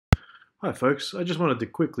Hi folks, I just wanted to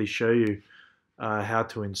quickly show you how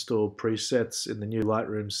to install presets in the new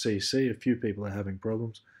Lightroom CC. A few people are having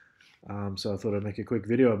problems, so I thought I'd make a quick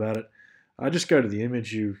video about it. Just go to the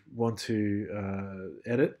image you want to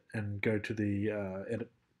edit and go to the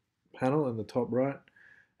edit panel in the top right,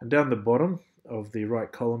 and down the bottom of the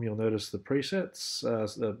right column you'll notice the presets,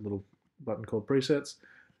 the little button called presets.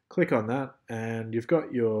 Click on that and you've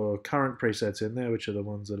got your current presets in there, which are the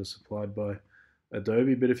ones that are supplied by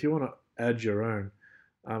Adobe, but if you want to add your own,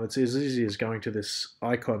 it's as easy as going to this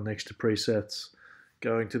icon next to presets,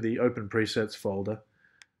 going to the open presets folder,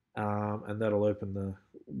 and that'll open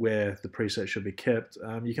where the presets should be kept.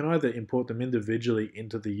 You can either import them individually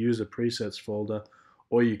into the user presets folder,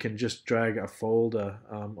 or you can just drag a folder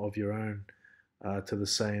of your own to the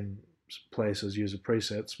same place as user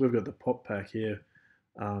presets. We've got the pop pack here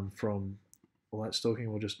from light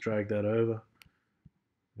stalking. We'll just drag that over.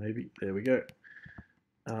 Maybe there we go.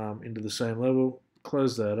 Into the same level,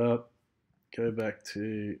 close that up, go back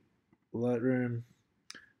to Lightroom,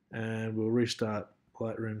 and we'll restart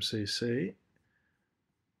Lightroom CC,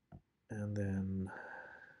 and then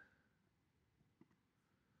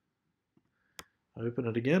open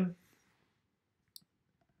it again.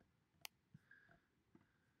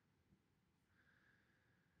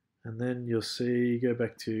 And then you'll see, go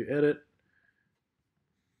back to edit,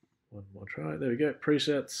 one more try, there we go,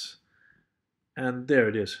 presets, and there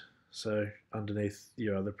it is. So underneath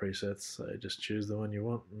your other presets, so just choose the one you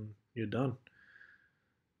want and you're done.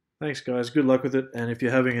 Thanks guys, good luck with it, and if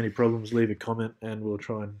you're having any problems leave a comment and we'll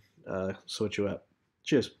try and sort you out.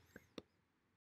 Cheers.